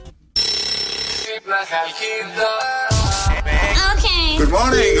Good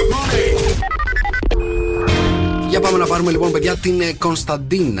morning, good morning. Για πάμε να πάρουμε λοιπόν, παιδιά, την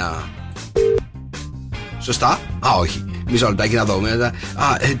Κωνσταντίνα. Σωστά? Όχι. Μισό λεπτάκι να δούμε.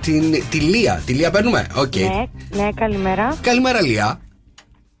 Τη Λία. Τη Λία παίρνουμε. Okay. Ναι, καλημέρα. Καλημέρα, Λία.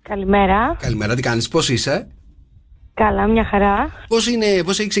 Καλημέρα. Καλημέρα, τι κάνεις, πώς είσαι? Καλά, μια χαρά. Πώς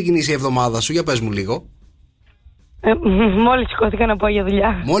έχει ξεκινήσει η εβδομάδα σου, για πες μου λίγο. Μόλις σηκώθηκα να πάω για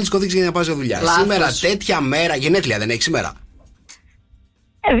δουλειά. Μόλις σηκώθηκες για να πας για δουλειά. Λάθος. Σήμερα τέτοια μέρα, γενέθλια δεν έχει σήμερα?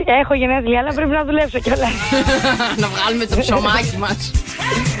 Έχω γενέθλια, αλλά πρέπει να δουλέψω κιόλας. Να βγάλουμε το ψωμάκι μας.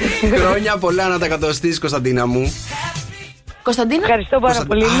 Χρόνια πολλά να τα εκατοστήσεις, Κωνσταντίνα μου. Κωνσταντίνα. Ευχαριστώ πάρα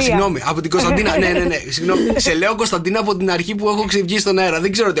πολύ. Συγγνώμη, από την Κωνσταντίνα. Ναι. Συγγνώμη. Σε λέω Κωνσταντίνα από την αρχή που έχω ξεβγεί στον αέρα.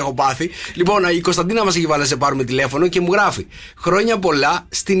 Δεν ξέρω τι έχω πάθει. Λοιπόν, η Κωνσταντίνα μας έχει βάλει να σε πάρουμε τηλέφωνο και μου γράφει: χρόνια πολλά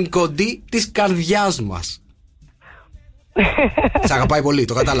στην κοντή της καρδιάς μας. Σ' αγαπάει πολύ,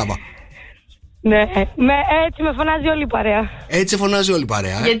 το κατάλαβα. Ναι, έτσι με φωνάζει όλη η παρέα. Έτσι φωνάζει όλη η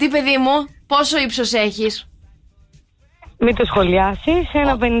παρέα. Γιατί, παιδί μου, πόσο ύψος έχεις? Μην το σχολιάσεις,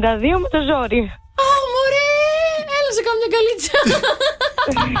 1,52 με το ζόρι. Αχ, μωρέ, έλα σε κάμια καλίτσα.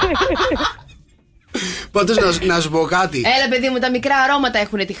 Πάντως να σου πω κάτι. Έλα, παιδί μου, τα μικρά αρώματα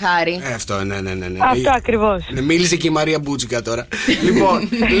έχουν τη χάρη. Αυτό, ναι. Αυτό ακριβώς. Μίλησε και η Μαρία Μπούτσικα τώρα. Λοιπόν,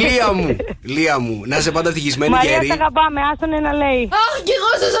 Λία μου, να είσαι πάντα ευτυχισμένη, Μαρία, γερή. σ' αγαπάμε, άστον να λέει. Αχ, κι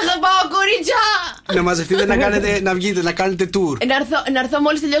εγώ σας αγαπάω, κορίτσια. Να μαζευτείτε να βγείτε, να κάνετε tour. Να έρθω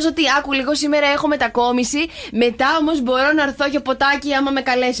μόλις τελειώσω τι άκου λίγο. Σήμερα έχω μετακόμιση. Μετά όμως μπορώ να έρθω για ποτάκι άμα με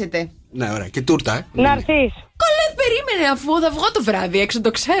καλέσετε. Ναι, ωραία. Και τούρτα, Να έρθεις. Καλέ, περίμενε, αφού θα βγω το βράδυ έξω,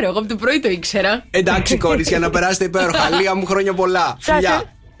 το ξέρω. Εγώ από το πρωί το ήξερα. Εντάξει, κορίτσια, να περάσετε υπέροχα. Λία μου, χρόνια πολλά. Φιλιά.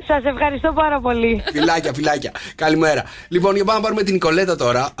 Σας ευχαριστώ πάρα πολύ. Φιλάκια. Καλημέρα. Λοιπόν, για πάμε να πάρουμε την Νικολέτα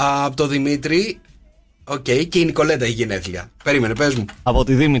τώρα από το Δημήτρη. Οκ, και η Νικολέτα έχει γενέθλια. Περίμενε, πες μου. Από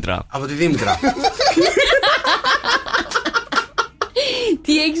τη Δήμητρα. Από τη Δήμητρα.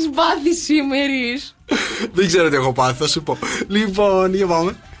 Τι έχεις πάθει σήμερα? Δεν ξέρω τι έχω πάθει, θα σου πω. Λοιπόν, για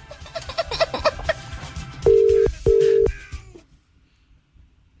πάμε.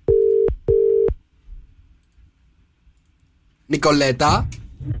 Νικολέτα.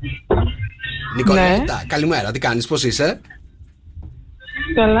 Νικολέτα, καλημέρα, τι κάνεις, πώς είσαι?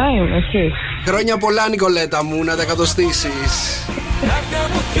 Καλά είμαι, εσύ? Χρόνια πολλά, Νικολέτα μου, να τα εκατοστήσεις.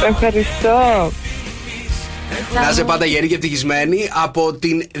 Ευχαριστώ. Να είσαι πάντα γερή και ευτυχισμένη. Από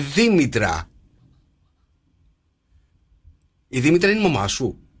την Δήμητρα. Η Δήμητρα είναι η μαμά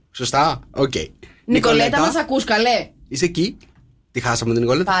σου, σωστά? Οκ. Νικολέτα, μας ακούς, καλέ? Είσαι εκεί? Τη χάσαμε την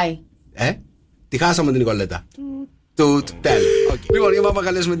Νικολέτα? Πάει. Τη χάσαμε την Νικολέτα. Τέλος. Λοιπόν, για πάμε να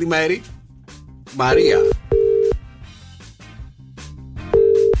καλέσουμε τη Μέρη. Μαρία.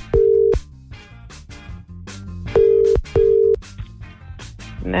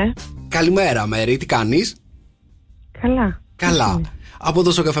 Ναι. Καλημέρα, Μέρη, τι κάνεις? Καλά. Από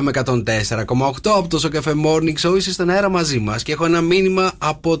το Σοκαφέ με 104,8, από το Σοκαφέ Morning Show, είσαι στον αέρα μαζί μας. Και έχω ένα μήνυμα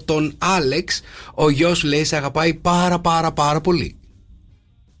από τον Άλεξ. Ο γιος σου λέει σε αγαπάει πάρα πολύ.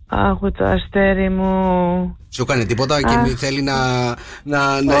 Άχου το αστέρι μου. Σου έκανε τίποτα και θέλει να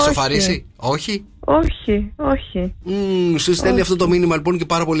ισοφαρίσει? Όχι. Σου στέλνει αυτό το μήνυμα λοιπόν και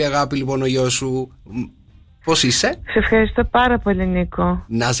πάρα πολύ αγάπη λοιπόν ο γιος σου. Πώς είσαι? Σε ευχαριστώ πάρα πολύ, Νίκο.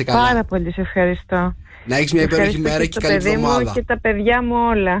 Να είσαι καλά. Πάρα πολύ σε ευχαριστώ. Να έχεις μια υπέροχη μέρα και καλή εβδομάδα. Μου και τα παιδιά μου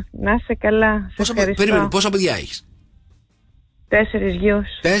όλα. Να είσαι καλά. Περίμενε, πόσα παιδιά έχεις? 4 γιους.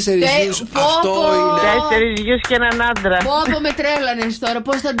 4 γιους, αυτό είναι. 4 γιους και έναν άντρα. Πω με τρέλανες τώρα,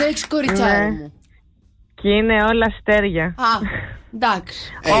 πώς θα αντέξεις, κοριτσάρι μου? Και είναι όλα αστέρια. Α,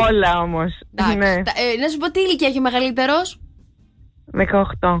 εντάξει. Όλα όμως. Ναι. Να σου πω, τι ηλικία έχει ο μεγαλύτερος?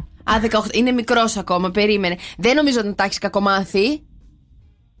 18. Α, 18. Είναι μικρός ακόμα, περίμενε. Δεν νομίζω ότι τα έχεις κακομάθει.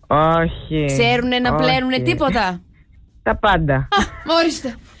 Όχι. Ξέρουνε να πλένουνε τίποτα? Τα πάντα.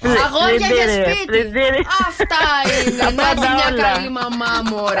 Ορίστε. Αγόρια για σπίτι. Αυτά είναι. Να δει μια καλή μαμά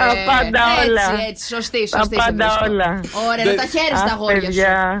μου, ωραία. Τα πάντα όλα. Έτσι, σωστή. Τα πάντα όλα. Ωραία, να τα χαίρεσαι τα αγόρια σου.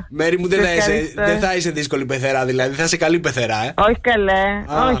 Μέρη μου, δεν θα είσαι δύσκολη πεθερά, δηλαδή. Θα είσαι καλή πεθερά, Όχι καλέ,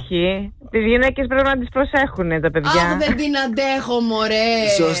 όχι. Τις γυναίκες πρέπει να τις προσέχουν τα παιδιά. Αχ, δεν την αντέχω, μωρέ.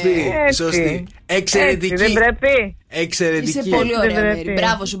 Σωστή. Εξαιρετική. Δεν πρέπει. Εξαιρετική. Είσαι πολύ ωραία, Μέρη.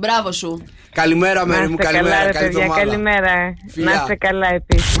 Μπράβο σου. Καλημέρα, Μέρη μου, καλημέρα. Καλή εβδομάδα. Καλημέρα. Να είστε καλά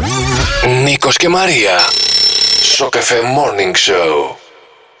επίσης. Νίκος και Μαρία. Σοκαφέ Morning Show.